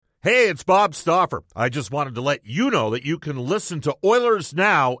Hey, it's Bob Stauffer. I just wanted to let you know that you can listen to Oilers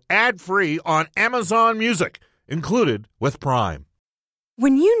Now ad-free on Amazon Music, included with Prime.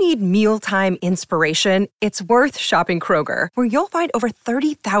 When you need mealtime inspiration, it's worth shopping Kroger, where you'll find over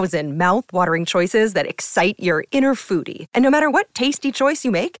 30,000 mouth-watering choices that excite your inner foodie. And no matter what tasty choice you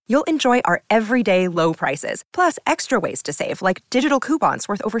make, you'll enjoy our everyday low prices, plus extra ways to save, like digital coupons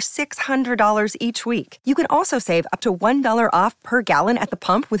worth over $600 each week. You can also save up to $1 off per gallon at the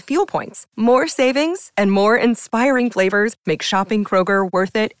pump with fuel points. More savings and more inspiring flavors make shopping Kroger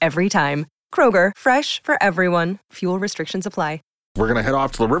worth it every time. Kroger, fresh for everyone. Fuel restrictions apply. We're going to head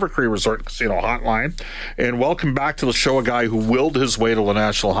off to the River Cree Resort Casino hotline and welcome back to the show a guy who willed his way to the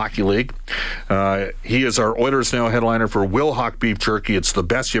National Hockey League. He is our Oilers Now headliner for Wilhauk Beef Jerky. It's the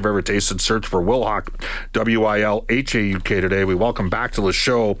best you've ever tasted. Search for Wilhauk, Wilhauk today. We welcome back to the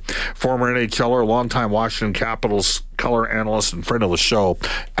show former NHLer, longtime Washington Capitals color analyst and friend of the show,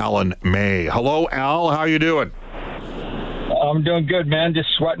 Al May. Hello, Al. How you doing? I'm doing good, man. Just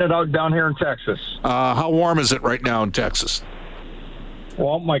sweating it out down here in Texas. How warm is it right now in Texas?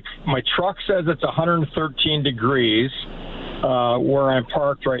 Well, my truck says it's 113 degrees where I'm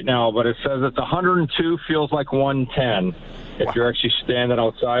parked right now, but it says it's 102, feels like 110 if you're actually standing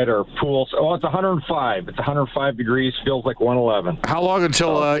outside or pools. Oh, it's 105. It's 105 degrees, feels like 111. How long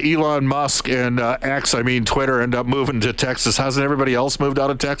until Elon Musk and Twitter end up moving to Texas? Hasn't everybody else moved out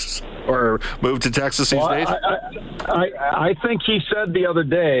of Texas or moved to Texas these days? I think he said the other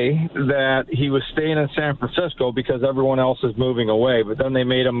day that he was staying in San Francisco because everyone else is moving away, but then they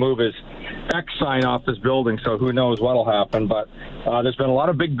made him move his X sign off his building, so who knows what'll happen. But there's been a lot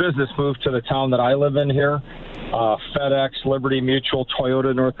of big business move to the town that I live in here. FedEx, Liberty Mutual,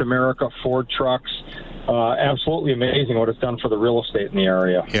 Toyota North America, Ford Trucks. Absolutely amazing what it's done for the real estate in the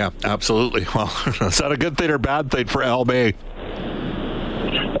area. Yeah, absolutely. Well, is that a good thing or bad thing for Al May?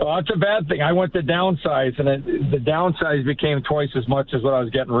 Well, it's a bad thing. I went to downsize, and the downsize became twice as much as what I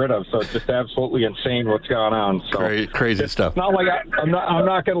was getting rid of. So it's just absolutely insane what's going on. So crazy stuff. It's not like I'm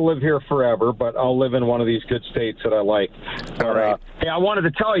not going to live here forever, but I'll live in one of these good states that I like. All right. Hey, I wanted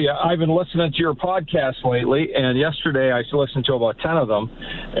to tell you, I've been listening to your podcast lately, and yesterday I listened to about 10 of them,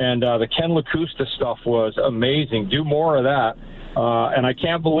 and the Ken LaCusta stuff was amazing. Do more of that. And I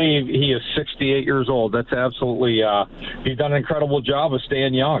can't believe he is 68 years old. That's absolutely, he's done an incredible job of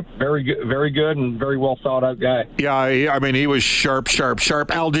staying young. Very good and very well thought out guy. Yeah, I mean, he was sharp.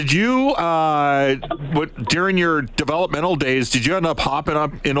 Al, did you, during your developmental days, did you end up hopping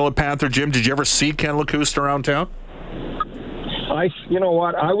up into the Panther Gym? Did you ever see Ken LaCusta around town? You know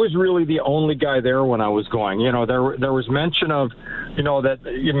what? I was really the only guy there when I was going. You know, there was mention of, that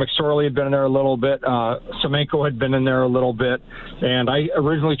McSorley had been in there a little bit. Semenko had been in there a little bit. And I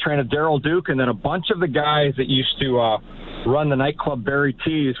originally trained at Daryl Duke, and then a bunch of the guys that used to run the nightclub Barry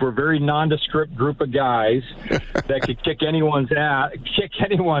T's were a very nondescript group of guys that could kick anyone's ass.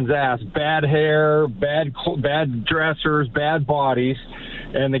 Bad hair, bad dressers, bad bodies.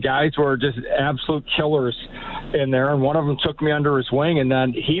 And the guys were just absolute killers in there. And one of them took me under his wing. And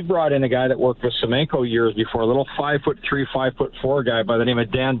then he brought in a guy that worked with Semenko years before, a little 5'3", 5'4" guy by the name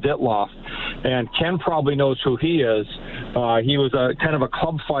of Dan Ditloff. And Ken probably knows who he is. He was a kind of a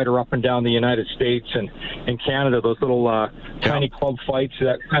club fighter up and down the United States and in Canada, those little tiny club fights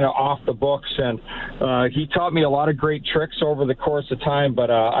that kind of off the books. And he taught me a lot of great tricks over the course of time. But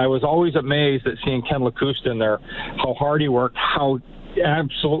I was always amazed at seeing Ken LaCusta in there, how hard he worked, how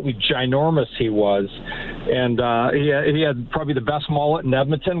absolutely ginormous he was. And he had probably the best mullet in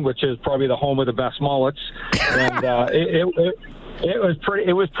Edmonton, which is probably the home of the best mullets. And it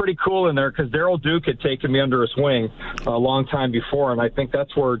was pretty cool in there because Daryl Duke had taken me under his wing a long time before, and I think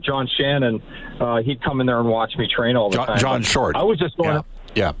that's where John Shannon, he'd come in there and watch me train all the time. John Short. I was just going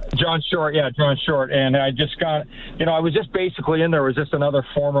Yeah. John Short. And I just got, I was just basically in there. It was just another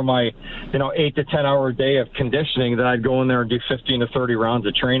form of my, 8 to 10 hour day of conditioning that I'd go in there and do 15 to 30 rounds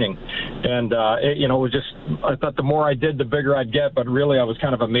of training. And, it was just, I thought the more I did, the bigger I'd get. But really, I was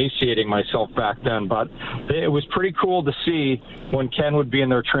kind of emaciating myself back then. But it was pretty cool to see when Ken would be in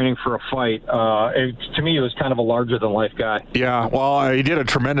there training for a fight. To me, it was kind of a larger than life guy. Yeah. Well, he did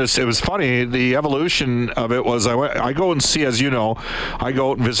it was funny. The evolution of it was I go and see, as you know, I go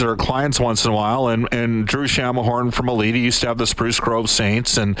out and visit our clients once in a while, and Drew Shamahorn from Elite, he used to have the Spruce Grove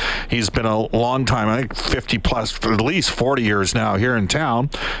Saints, and he's been a long time, I think 50 plus, for at least 40 years now here in town.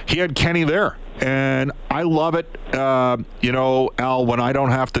 He had Kenny there, and I love it. Al, when I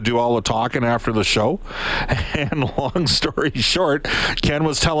don't have to do all the talking after the show. And long story short, Ken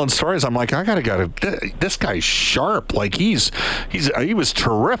was telling stories. I'm like, this guy's sharp. Like he was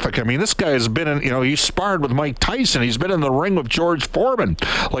terrific. I mean, this guy has been in, he sparred with Mike Tyson. He's been in the ring with George Foreman.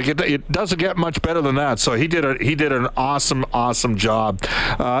 Like it doesn't get much better than that. So he did an awesome job.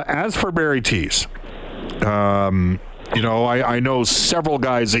 As for Barry Tees, I know several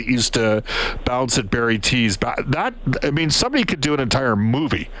guys that used to bounce at Barry Tees. Somebody could do an entire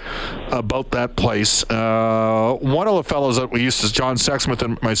movie about that place. One of the fellows that we used to, John Sexsmith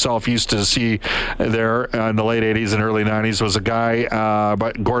and myself, used to see there in the late 80s and early 90s was a guy,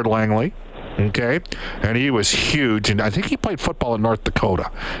 Gord Langley. Okay, and he was huge, and I think he played football in North Dakota.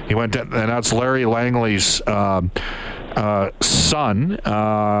 He went to, and that's Larry Langley's son.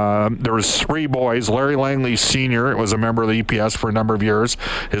 There was 3 boys. Larry Langley Sr. was a member of the EPS for a number of years.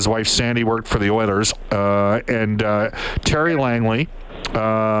 His wife Sandy worked for the Oilers, and Terry Langley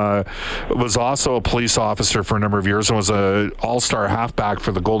was also a police officer for a number of years and was an all-star halfback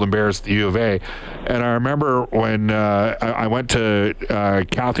for the Golden Bears at the U of A. And I remember when I went to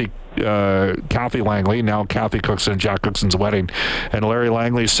Kathy Langley, now Kathy Cookson, Jack Cookson's wedding, and Larry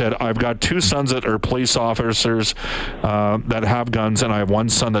Langley said, I've got 2 sons that are police officers that have guns, and I have 1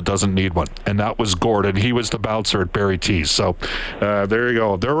 son that doesn't need one, and that was Gordon. He was the bouncer at Barry Tees. So there you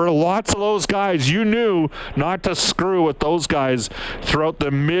go. There were lots of those guys. You knew not to screw with those guys throughout the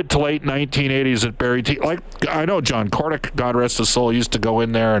mid to late 1980s at Barry Tees. Like, I know John Kordick, God rest his soul, used to go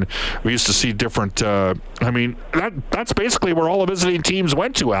in there, and we used to see different that's basically where all the visiting teams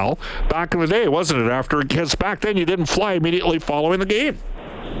went to, Al, back in the day, wasn't it? Because back then you didn't fly immediately following the game.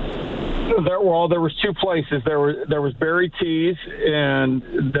 There was 2 places. There was Barry Tees,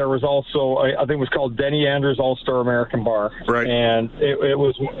 and there was also I think it was called Denny Andrews All-Star American Bar. Right. And it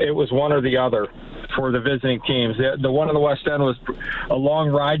was one or the other for the visiting teams. The one in the West End was a long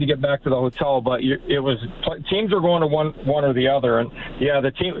ride to get back to the hotel, but teams were going to one or the other. And yeah,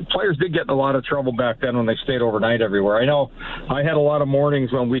 players did get in a lot of trouble back then when they stayed overnight everywhere. I know I had a lot of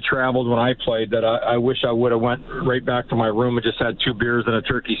mornings when we traveled when I played that I wish I would have went right back to my room and just had 2 beers and a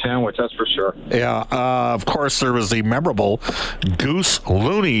turkey sandwich. That's for sure. Yeah, of course, there was the memorable Goose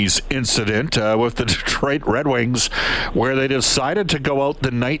Looney's incident with the Detroit Red Wings, where they decided to go out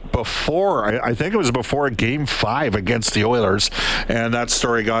the night before. I think it was before Game 5 against the Oilers, and that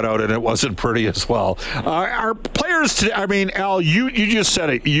story got out, and it wasn't pretty as well. Our players today, I mean, Al, you just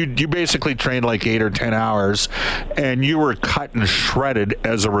said it. You basically trained like 8 or 10 hours, and you were cut and shredded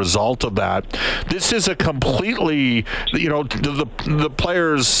as a result of that. This is a completely, the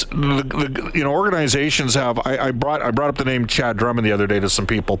players, organizations have. I brought up the name Chad Drummond the other day to some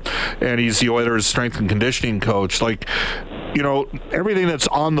people, and he's the Oilers strength and conditioning coach. Like, everything that's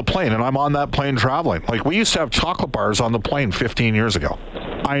on the plane, and I'm on that plane traveling. Like, we used to have chocolate bars on the plane 15 years ago.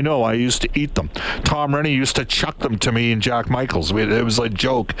 I know, I used to eat them. Tom Rennie used to chuck them to me and Jack Michaels. It was a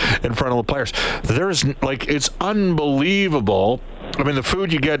joke in front of the players. It's unbelievable. I mean, the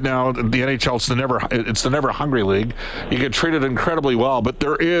food you get now, the NHL, it's the Never Hungry League. You get treated incredibly well, but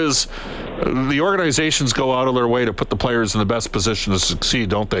the organizations go out of their way to put the players in the best position to succeed,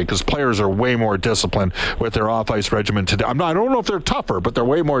 don't they? Because players are way more disciplined with their off-ice regimen today. I don't know if they're tougher, but they're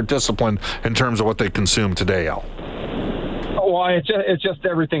way more disciplined in terms of what they consume today, Al. Well, it's just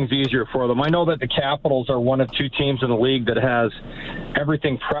everything's easier for them. I know that the Capitals are one of 2 teams in the league that has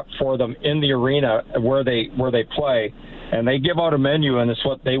everything prepped for them in the arena where they play. And they give out a menu, and it's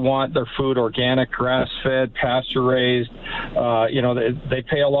what they want, their food, organic, grass-fed, pasture-raised. They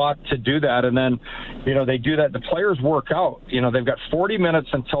pay a lot to do that. And then, they do that. The players work out. They've got 40 minutes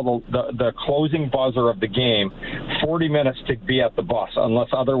until the closing buzzer of the game, 40 minutes to be at the bus, unless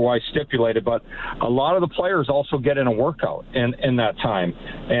otherwise stipulated. But a lot of the players also get in a workout in that time.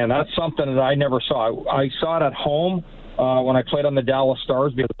 And that's something that I never saw. I saw it at home. When I played on the Dallas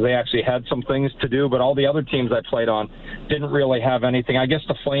Stars, because they actually had some things to do, but all the other teams I played on didn't really have anything. I guess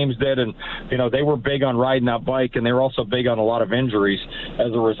the Flames did, and they were big on riding that bike, and they were also big on a lot of injuries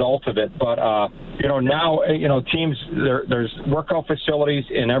as a result of it. But now teams, there's workout facilities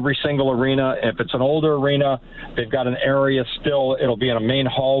in every single arena. If it's an older arena, they've got an area still. It'll be in a main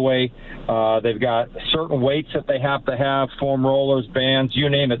hallway. They've got certain weights that they have to have, foam rollers, bands, you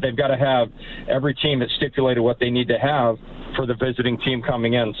name it. They've got to have every team that stipulated what they need to have. for the visiting team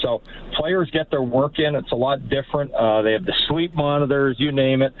coming in. So players get their work in. It's a lot different. They have the sleep monitors, you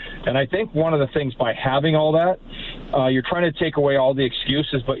name it. And I think one of the things by having all that, you're trying to take away all the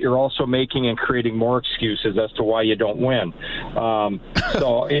excuses, but you're also making and creating more excuses as to why you don't win.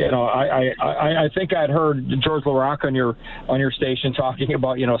 So, I think I'd heard George Laraque on your station talking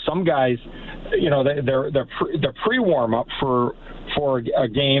about, some guys, their pre-warm-up for a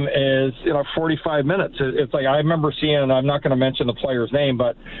game is 45 minutes. It's like I remember seeing, and I'm not going to mention the player's name,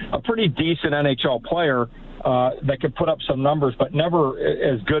 but a pretty decent NHL player that could put up some numbers, but never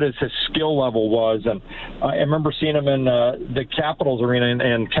as good as his skill level was. And I remember seeing him in the Capitals arena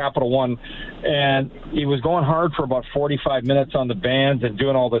in Capital One, and he was going hard for about 45 minutes on the bands and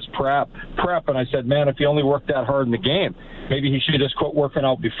doing all this prep. And I said, man, if he only worked that hard in the game, maybe he should have just quit working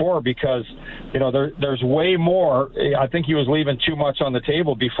out before, because there's way more. I think he was leaving too much on the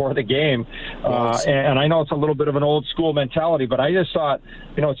table before the game, and I know it's a little bit of an old school mentality, but I just thought,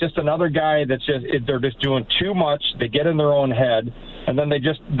 it's just another guy that's they're just doing too much. They get in their own head, and then they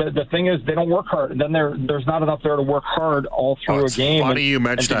just the thing is they don't work hard. And then there's not enough there to work hard all through a game. Funny you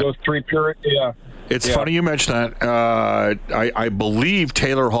mentioned that. Those 3 periods, yeah. It's funny you mention that. I believe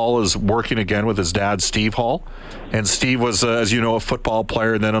Taylor Hall is working again with his dad, Steve Hall. And Steve was, as you know, a football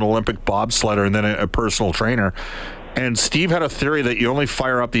player, and then an Olympic bobsledder, and then a personal trainer. And Steve had a theory that you only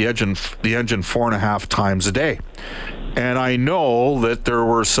fire up the engine 4.5 times a day. And I know that there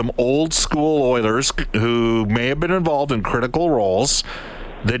were some old school Oilers who may have been involved in critical roles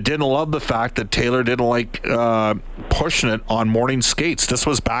that didn't love the fact that Taylor didn't like pushing it on morning skates. This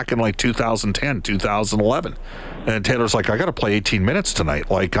was back in like 2010, 2011. And Taylor's like, I got to play 18 minutes tonight.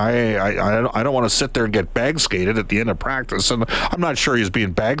 Like, I don't want to sit there and get bag skated at the end of practice. And I'm not sure he's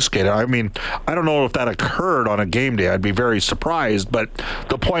being bag skated. I mean, I don't know if that occurred on a game day. I'd be very surprised. But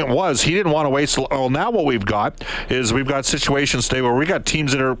the point was, he didn't want to waste. Well, now what we've got is we've got situations today where we got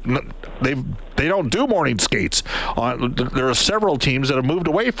teams that are they don't do morning skates. There are several teams that have moved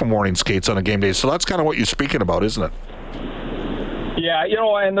away from morning skates on a game day. So that's kind of what you're speaking about, isn't it? Yeah,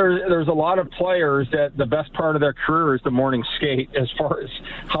 and there's a lot of players that the best part of their career is the morning skate, as far as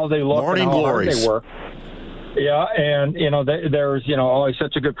how they look morning and how glories. hard they work. Yeah, and there's he's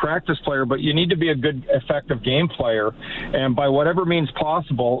such a good practice player, but you need to be a good, effective game player, and by whatever means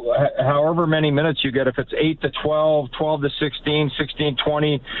possible, however many minutes you get, if it's 8 to 12, 12 to 16, 16,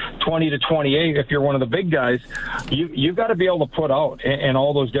 20, 20 to 28, if you're one of the big guys, you've got to be able to put out in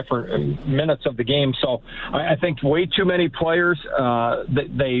all those different minutes of the game. So I think way too many players,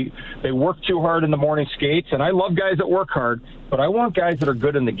 they work too hard in the morning skates, and I love guys that work hard, but I want guys that are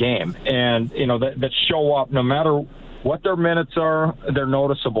good in the game and, that show up no matter what their minutes are. They're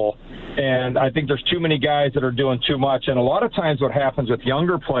noticeable. And I think there's too many guys that are doing too much. And a lot of times what happens with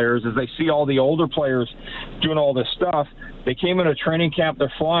younger players is they see all the older players doing all this stuff. They came in a training camp,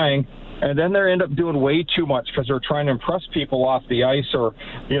 they're flying, and then they end up doing way too much because they're trying to impress people off the ice, or,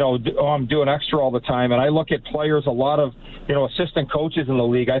 I'm doing extra all the time. And I look at players, a lot of, assistant coaches in the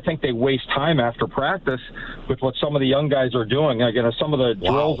league, I think they waste time after practice with what some of the young guys are doing. Again, some of the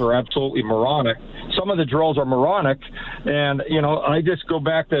drills are absolutely moronic. Some of the drills are moronic. And, I just go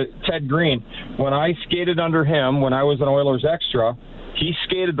back to Ted Green. When I skated under him, when I was an Oilers extra, he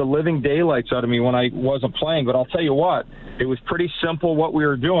skated the living daylights out of me when I wasn't playing. But I'll tell you what, it was pretty simple what we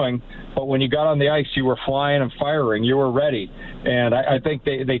were doing, but when you got on the ice, you were flying and firing. You were ready. And I think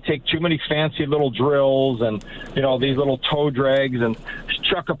they take too many fancy little drills and, these little toe drags and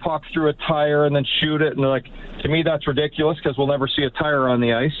chuck a puck through a tire and then shoot it. And like, to me, that's ridiculous because we'll never see a tire on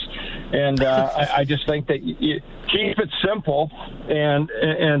the ice. And I just think that you keep it simple and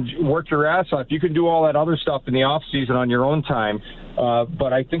work your ass off. You can do all that other stuff in the off season on your own time.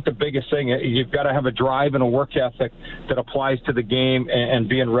 But I think the biggest thing, you've got to have a drive and a work ethic that applies to the game and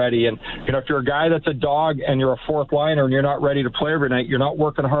being ready. And, if you're a guy that's a dog and you're a fourth liner and you're not ready to play every night, you're not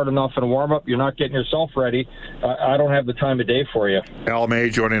working hard enough in a warm-up, you're not getting yourself ready, I don't have the time of day for you. Al May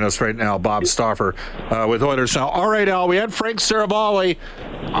joining us right now, Bob Stauffer with Oilers Now. All right, Al, we had Frank Saravalli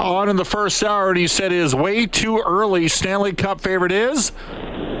on in the first hour, and he said his way too early Stanley Cup favorite is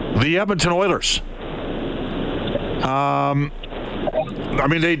the Edmonton Oilers. I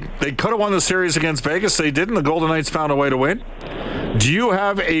mean, they could have won the series against Vegas. They didn't. The Golden Knights found a way to win. Do you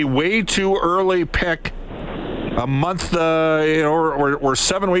have a way too early pick? A month, we're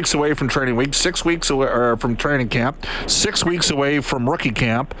 7 weeks away from training week, 6 weeks away from training camp, 6 weeks away from rookie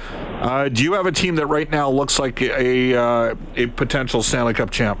camp. Do you have a team that right now looks like a potential Stanley Cup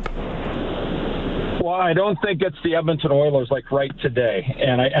champ? Well, I don't think it's the Edmonton Oilers like right today,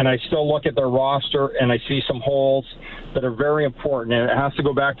 and I still look at their roster and I see some holes that are very important, and it has to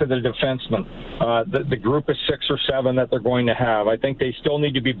go back to the defensemen. The group of 6 or 7 that they're going to have. I think they still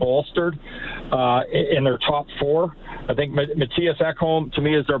need to be bolstered in their top 4. I think Matthias Ekholm, to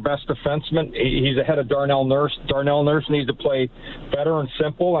me, is their best defenseman. He's ahead of Darnell Nurse. Darnell Nurse needs to play better and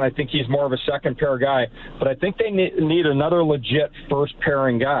simple, and I think he's more of a second-pair guy. But I think they need another legit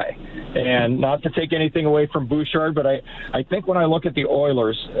first-pairing guy. And not to take anything away from Bouchard, but I think when I look at the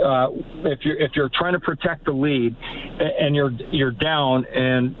Oilers, if you're trying to protect the lead and you're down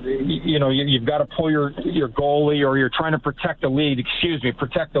and you've got to pull your goalie, or you're trying to protect the lead,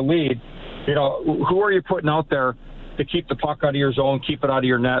 who are you putting out there to keep the puck out of your zone, keep it out of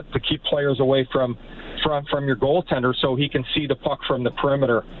your net, to keep players away from your goaltender so he can see the puck from the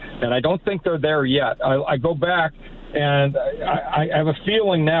perimeter? And I don't think they're there yet. I go back, and I have a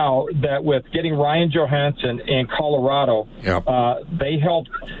feeling now that with getting Ryan Johansson in Colorado, they helped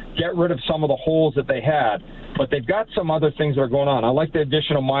get rid of some of the holes that they had. But they've got some other things that are going on. I like the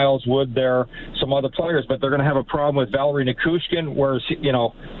addition of Miles Wood there, some other players, but they're going to have a problem with Valerie Nikushkin. Whereas,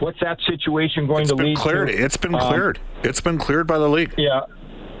 what's that situation going to lead to? It's been cleared. It's been cleared by the league.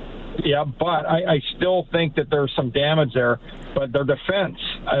 Yeah, but I still think that there's some damage there. But their defense,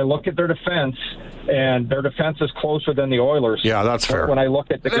 I look at their defense, and their defense is closer than the Oilers. Yeah, that's fair. When I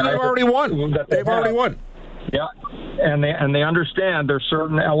look at the guys, they've already won. They've already won. Yeah, and they understand there's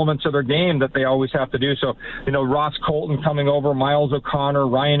certain elements of their game that they always have to do. So, Ross Colton coming over, Miles O'Connor,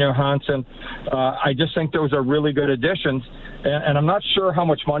 Ryan Johansson, I just think those are really good additions. And I'm not sure how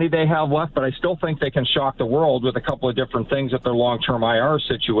much money they have left, but I still think they can shock the world with a couple of different things at their long-term IR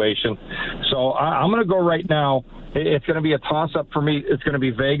situation. So I'm going to go right now. It's going to be a toss-up for me. It's going to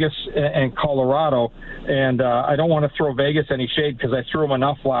be Vegas and Colorado. And I don't want to throw Vegas any shade because I threw them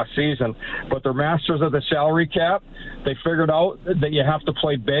enough last season. But they're masters of the salary cap. They figured out that you have to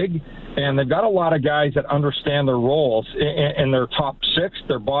play big. And they've got a lot of guys that understand their roles in their top 6.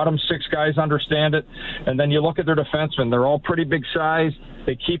 Their bottom 6 guys understand it. And then you look at their defensemen. They're all pretty big size.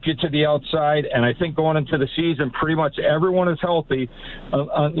 They keep you to the outside. And I think going into the season, pretty much everyone is healthy.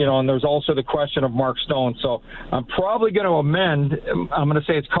 And there's also the question of Mark Stone. So I'm probably going to amend. I'm going to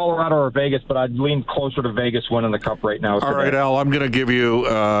say it's Colorado or Vegas, but I'd lean closer to Vegas winning the Cup right now. All right, Al, I'm going to give you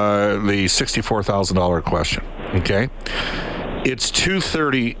the $64,000 question. Okay? It's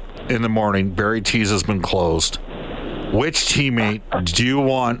 2:30 in the morning. Barry Tees has been closed. Which teammate do you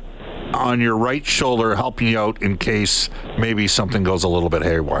want on your right shoulder helping you out in case maybe something goes a little bit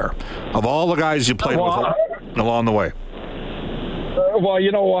haywire? Of all the guys you played with along the way. Well,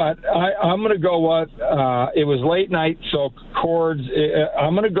 you know what? I'm going to go with, it was late night, so Cords,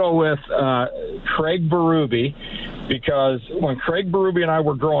 I'm going to go with Craig Berube, because when Craig Berube and I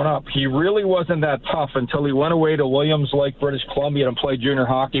were growing up, he really wasn't that tough until he went away to Williams Lake, British Columbia, and played junior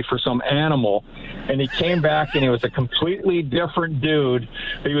hockey for some animal. And he came back, and he was a completely different dude.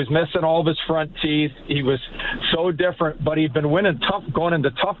 He was missing all of his front teeth. He was so different, but he'd been going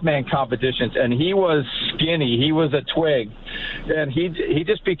into tough man competitions, and he was skinny. He was a twig. And he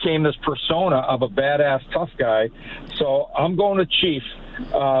just became this persona of a badass tough guy. So I'm going to Chief.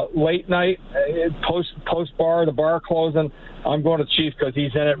 Late night, post bar, the bar closing, I'm going to Chief because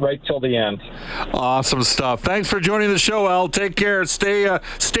he's in it right till the end. Awesome stuff. Thanks for joining the show, Al. Take care. Stay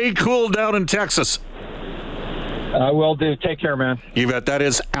cool down in Texas. I will do. Take care, man. You bet. That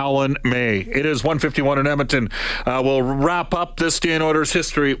is Alan May. It is 1:51 in Edmonton. We'll wrap up this day in Oilers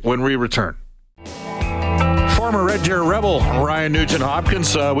history when we return. Former Red Deer Rebel Ryan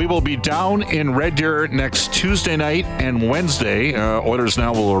Nugent-Hopkins. We will be down in Red Deer next Tuesday night and Wednesday. Oilers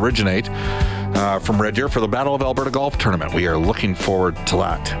Now will originate from Red Deer for the Battle of Alberta Golf Tournament. We are looking forward to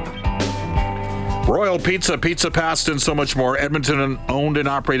that. Royal Pizza, Pizza Past, and so much more. Edmonton owned and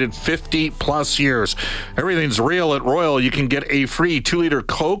operated 50-plus years. Everything's real at Royal. You can get a free 2-liter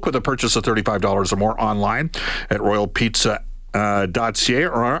Coke with a purchase of $35 or more online at royalpizza.ca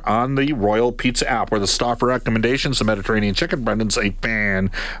or on the Royal Pizza app, where the Stauffer recommendations, the Mediterranean chicken. Brendan's a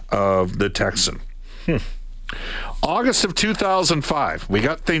fan of the Texan. August of 2005, we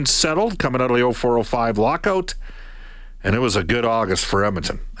got things settled coming out of the 04-05 lockout, and it was a good August for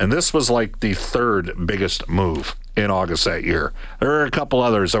Edmonton. And this was like the third biggest move in August that year. There are a couple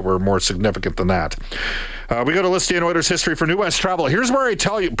others that were more significant than that. We go to List in Oilers history for New West Travel. Here's where I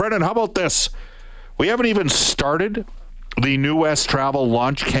tell you, Brendan, how about this? We haven't even started the New West Travel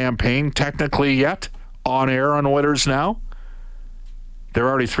launch campaign technically yet on air on Oilers Now. They're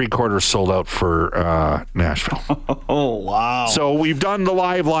already 3/4 sold out for Nashville. Oh, wow. So we've done the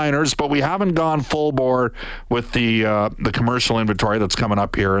live liners, but we haven't gone full bore with the commercial inventory that's coming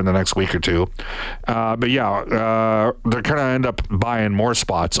up here in the next week or two. But yeah, they're going to end up buying more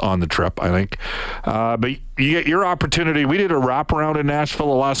spots on the trip, I think. But you get your opportunity. We did a wraparound in Nashville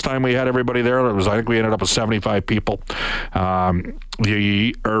the last time we had everybody there. I think we ended up with 75 people.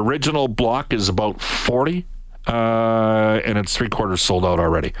 The original block is about 40. And it's 3/4 sold out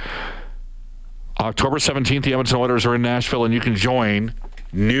already. October 17th, the Edmonton Oilers are in Nashville, and you can join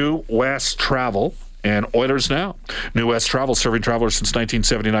New West Travel and Oilers Now. New West Travel, serving travelers since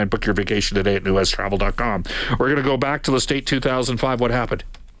 1979. Book your vacation today at newwesttravel.com. We're going to go back to the state 2005. What happened?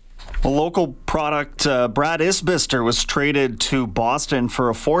 A local product, Brad Isbister, was traded to Boston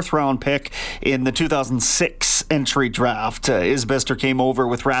for a 4th-round pick in the 2006 entry draft. Isbister came over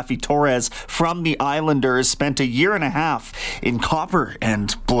with Raffi Torres from the Islanders, spent a year and a half in Copper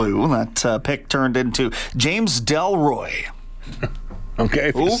and Blue. That pick turned into James Delroy.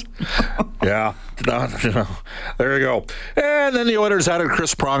 Okay. Yeah. There you go. And then the Oilers added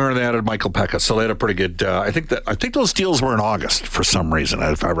Chris Pronger and they added Michael Pekka. So they had a pretty good. I think those deals were in August for some reason,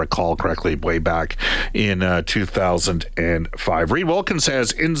 if I recall correctly, way back in 2005. Reed Wilkins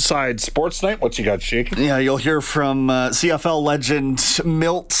has Inside Sports Night. What's you got shaking? Yeah, you'll hear from CFL legend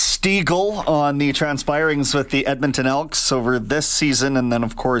Milt Stiegel on the transpirings with the Edmonton Elks over this season, and then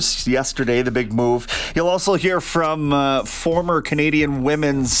of course yesterday the big move. You'll also hear from former Canadian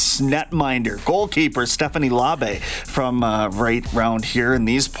women's netminder, goalkeeper Stephanie Labe from right round here in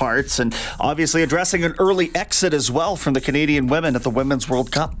these parts, and obviously addressing an early exit as well from the Canadian women at the Women's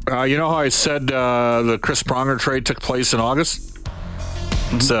World Cup. You know how I said the Chris Pronger trade took place in August?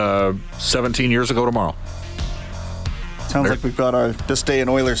 It's 17 years ago tomorrow. Sounds like we've got our This Day in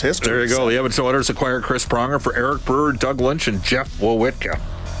Oilers history. There you go. The Edmonton Oilers acquired Chris Pronger for Eric Brewer, Doug Lynch, and Jeff Wowitka.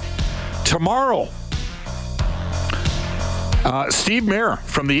 Tomorrow, Steve Mayer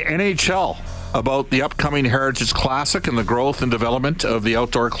from the NHL about the upcoming Heritage Classic and the growth and development of the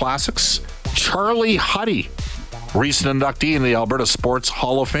outdoor classics. Charlie Huddy, recent inductee in the Alberta Sports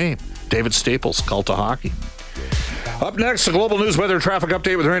Hall of Fame. David Staples, Cult of Hockey. Up next, the Global News Weather Traffic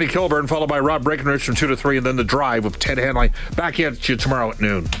Update with Randy Kilburn, followed by Rob Breckenridge from 2 to 3, and then The Drive with Ted Henley. Back at you tomorrow at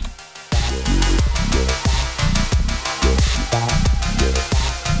noon.